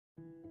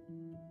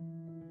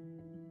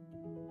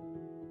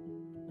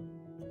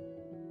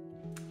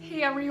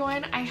Hey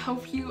everyone, I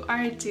hope you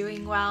are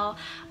doing well.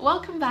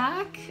 Welcome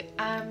back.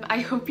 I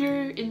hope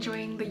you're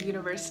enjoying the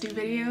university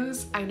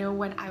videos. I know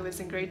when I was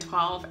in grade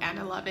 12 and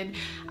 11,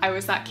 I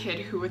was that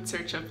kid who would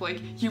search up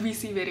like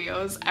UBC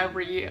videos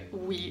every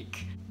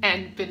week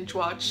and binge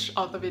watch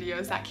all the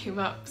videos that came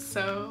up,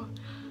 so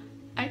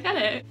I get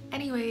it.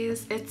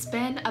 Anyways, it's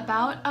been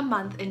about a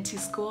month into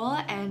school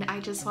and I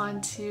just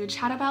want to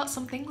chat about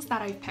some things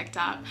that I've picked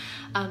up.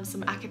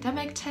 Some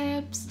academic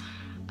tips,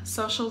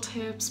 social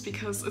tips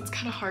because it's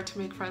kind of hard to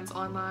make friends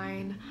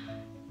online,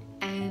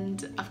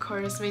 and of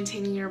course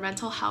maintaining your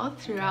mental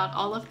health throughout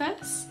all of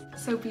this.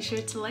 So be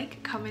sure to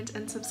like, comment,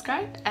 and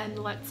subscribe, and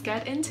let's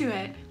get into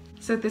it.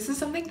 So this is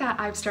something that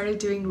I've started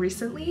doing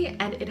recently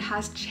and it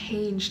has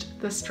changed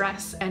the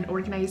stress and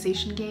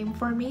organization game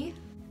for me.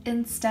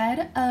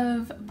 Instead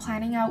of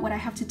planning out what I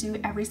have to do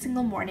every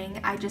single morning,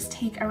 I just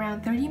take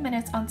around 30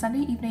 minutes on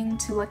Sunday evening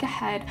to look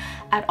ahead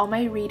at all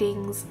my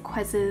readings,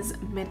 quizzes,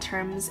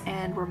 midterms,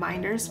 and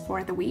reminders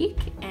for the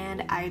week,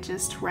 and I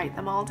just write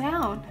them all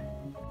down.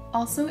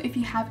 Also, if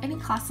you have any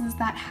classes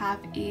that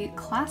have a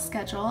class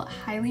schedule,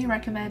 highly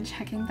recommend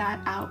checking that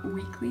out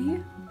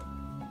weekly.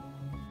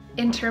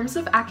 In terms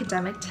of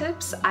academic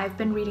tips, I've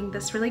been reading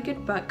this really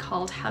good book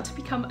called How to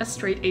Become a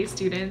Straight A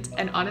Student,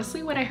 and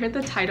honestly when I heard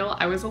the title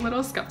I was a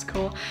little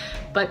skeptical,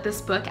 but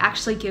this book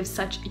actually gives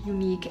such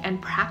unique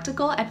and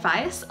practical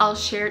advice. I'll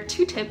share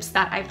 2 tips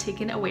that I've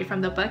taken away from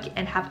the book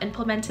and have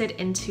implemented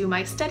into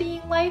my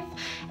studying life,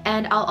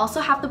 and I'll also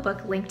have the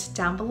book linked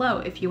down below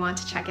if you want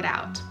to check it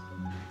out.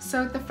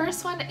 So the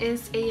first one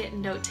is a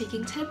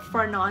note-taking tip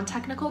for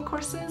non-technical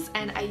courses,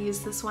 and I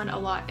use this one a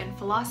lot in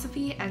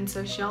philosophy and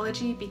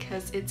sociology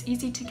because it's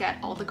easy to get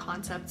all the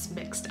concepts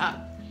mixed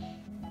up.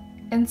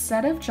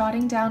 Instead of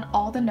jotting down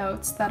all the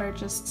notes that are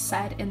just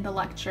said in the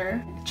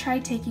lecture, try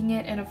taking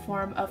it in a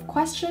form of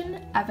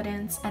question,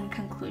 evidence, and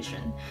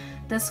conclusion.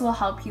 This will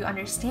help you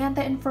understand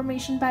the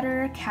information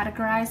better,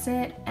 categorize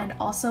it, and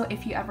also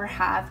if you ever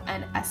have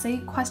an essay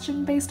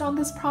question based on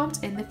this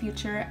prompt in the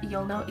future,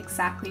 you'll know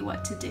exactly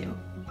what to do.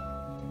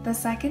 The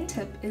second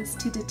tip is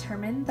to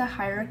determine the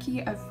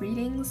hierarchy of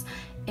readings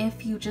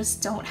if you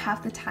just don't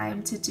have the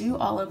time to do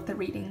all of the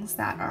readings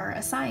that are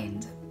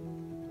assigned.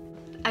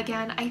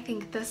 Again, I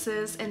think this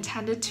is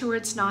intended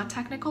towards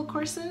non-technical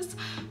courses,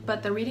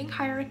 but the reading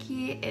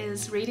hierarchy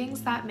is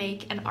readings that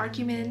make an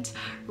argument,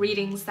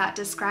 readings that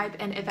describe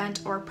an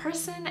event or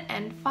person,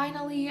 and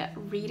finally,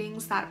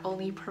 readings that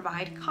only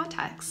provide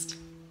context.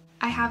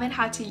 I haven't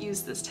had to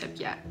use this tip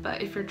yet,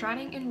 but if you're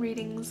drowning in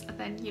readings,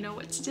 then you know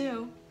what to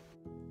do.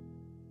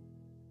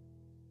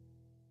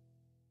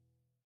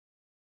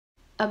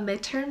 A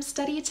midterm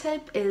study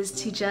tip is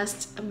to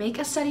just make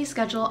a study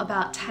schedule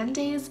about 10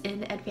 days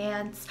in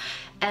advance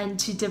and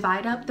to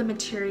divide up the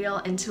material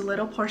into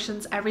little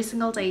portions every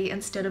single day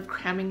instead of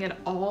cramming it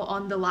all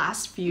on the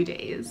last few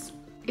days.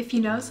 If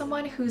you know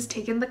someone who's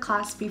taken the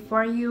class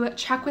before you,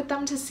 check with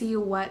them to see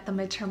what the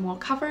midterm will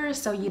cover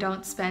so you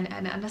don't spend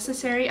an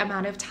unnecessary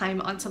amount of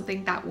time on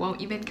something that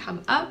won't even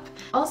come up.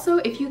 Also,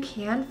 if you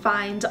can,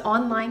 find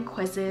online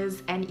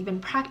quizzes and even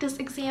practice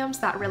exams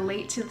that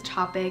relate to the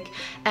topic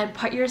and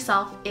put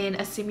yourself in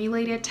a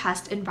simulated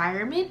test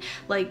environment,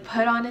 like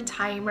put on a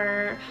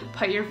timer,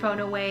 put your phone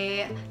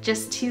away,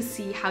 just to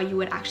see how you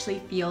would actually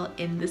feel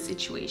in the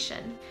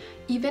situation.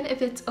 Even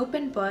if it's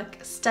open book,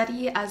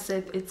 study as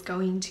if it's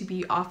going to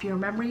be off your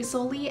memory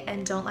solely,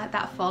 and don't let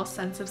that false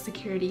sense of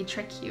security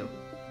trick you.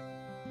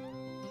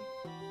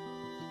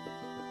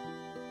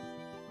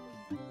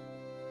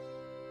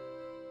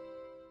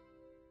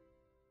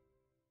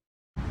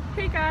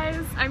 Hey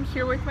guys, I'm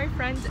here with my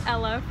friend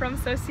Ella from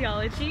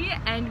sociology,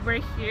 and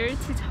we're here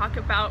to talk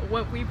about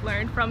what we've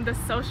learned from the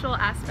social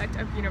aspect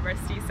of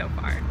university so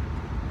far.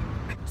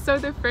 So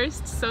the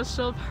first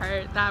social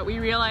part that we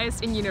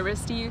realized in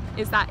university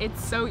is that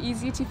it's so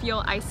easy to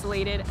feel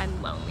isolated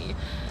and lonely.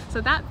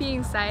 So that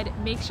being said,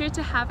 make sure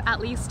to have at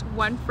least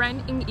one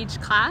friend in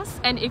each class,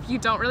 and if you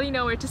don't really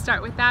know where to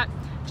start with that,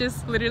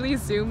 just literally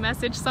Zoom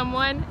message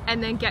someone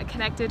and then get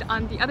connected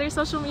on the other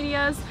social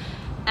medias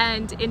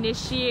and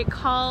initiate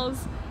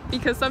calls,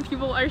 because some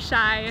people are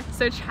shy,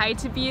 so try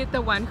to be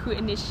the one who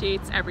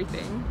initiates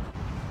everything.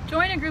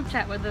 Join a group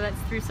chat, whether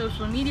that's through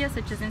social media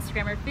such as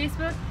Instagram or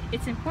Facebook.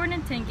 It's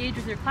important to engage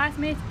with your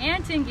classmates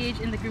and to engage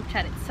in the group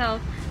chat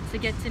itself to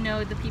get to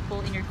know the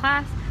people in your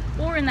class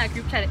or in that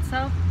group chat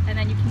itself, and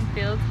then you can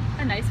build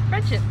a nice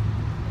friendship.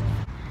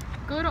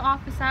 Go to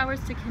office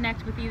hours to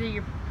connect with either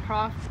your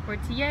prof or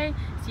TA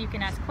so you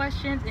can ask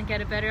questions and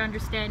get a better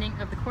understanding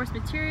of the course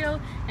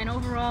material and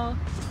overall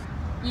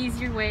ease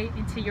your way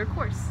into your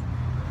course.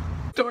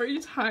 Story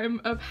time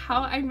of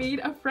how I made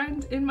a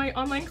friend in my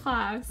online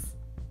class.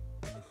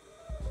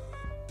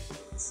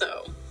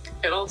 So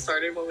it all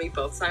started when we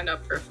both signed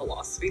up for a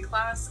philosophy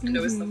class, and it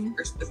was the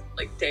first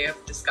day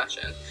of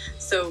discussion.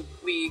 So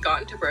we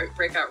got into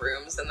breakout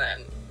rooms, and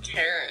then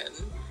Karen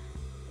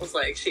was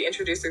like, she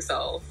introduced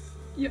herself.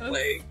 Yes,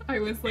 I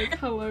was like,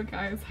 hello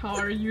guys, how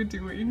are you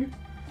doing?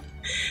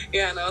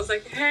 Yeah, and I was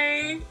like,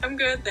 hey, I'm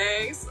good,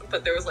 thanks.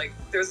 But there was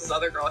this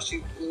other girl,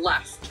 she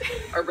left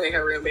our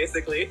breakout room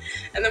basically.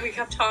 And then we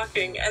kept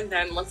talking, and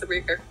then once the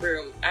breakout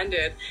room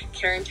ended,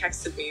 Karen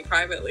texted me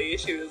privately.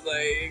 She was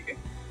like,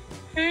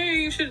 hey,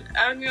 you should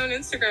add me on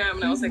Instagram.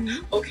 And I was like,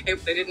 okay,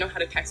 but I didn't know how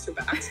to text her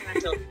back, so I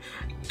had to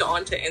go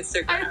onto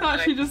Instagram. I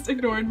thought she just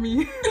ignored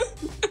me.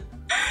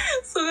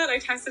 So then I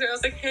texted her, I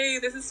was like, hey,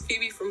 this is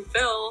Phoebe from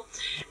Phil.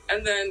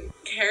 And then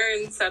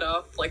Karen set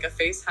up like a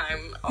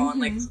FaceTime on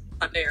like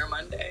Sunday or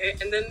Monday,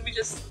 and then we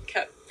just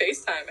kept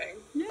FaceTiming.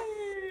 Yay!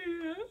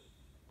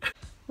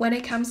 When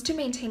it comes to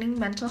maintaining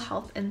mental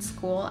health in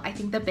school, I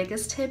think the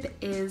biggest tip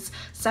is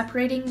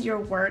separating your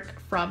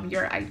work from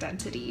your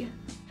identity.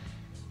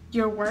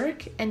 Your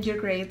work and your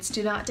grades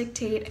do not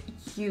dictate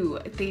you.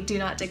 They do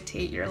not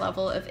dictate your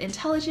level of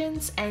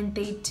intelligence, and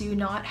they do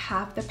not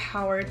have the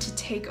power to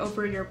take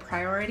over your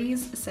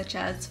priorities such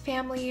as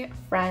family,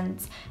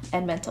 friends,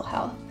 and mental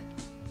health.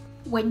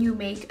 When you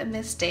make a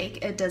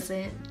mistake, it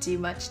doesn't do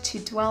much to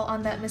dwell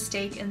on that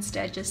mistake.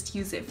 Instead, just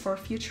use it for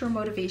future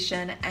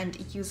motivation and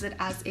use it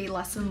as a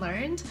lesson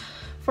learned.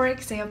 For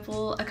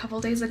example, a couple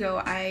days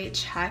ago, I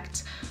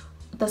checked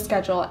the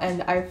schedule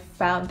and I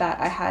found that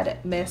I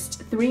had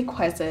missed 3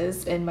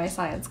 quizzes in my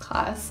science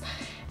class,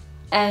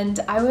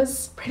 and I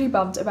was pretty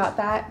bummed about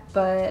that,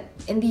 but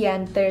in the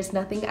end there's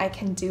nothing I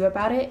can do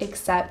about it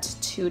except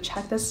to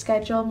check the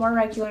schedule more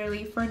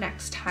regularly for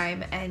next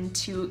time and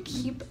to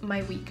keep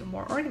my week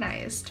more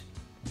organized.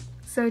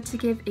 So to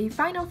give a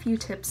final few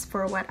tips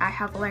for what I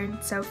have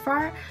learned so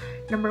far,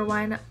 number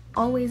 1,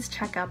 always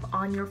check up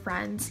on your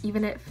friends,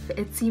 even if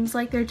it seems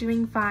like they're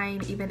doing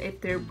fine, even if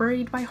they're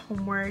worried by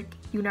homework.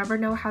 You never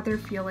know how they're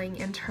feeling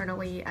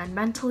internally and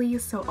mentally,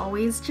 so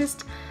always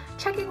just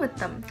check in with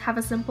them. Have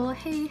a simple,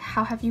 hey,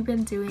 how have you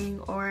been doing,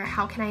 or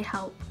how can I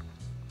help?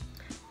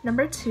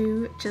 Number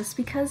 2, just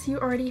because you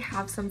already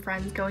have some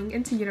friends going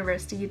into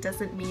university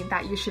doesn't mean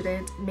that you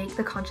shouldn't make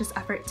the conscious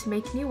effort to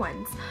make new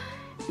ones.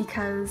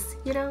 Because,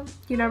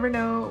 you never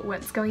know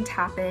what's going to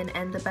happen,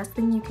 and the best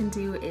thing you can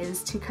do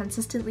is to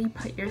consistently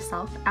put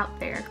yourself out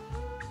there.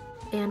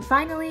 And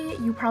finally,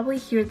 you probably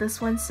hear this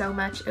one so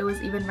much, it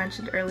was even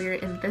mentioned earlier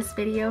in this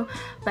video,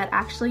 but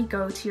actually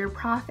go to your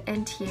prof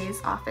and TA's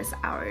office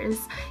hours.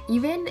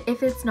 Even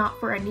if it's not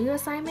for a new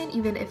assignment,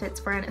 even if it's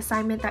for an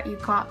assignment that you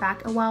got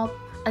back a while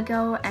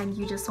ago and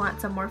you just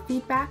want some more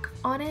feedback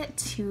on it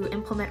to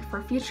implement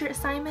for future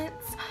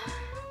assignments,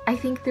 I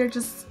think they're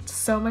just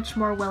so much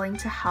more willing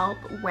to help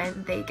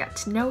when they get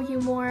to know you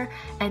more,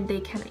 and they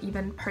can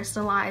even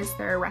personalize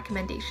their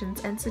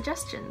recommendations and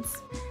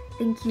suggestions.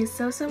 Thank you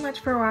so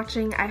much for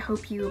watching. I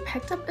hope you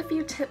picked up a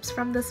few tips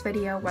from this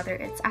video, whether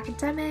it's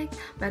academic,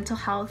 mental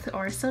health,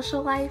 or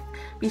social life.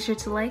 Be sure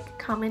to like,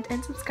 comment,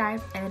 and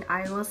subscribe, and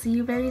I will see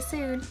you very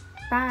soon.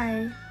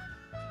 Bye!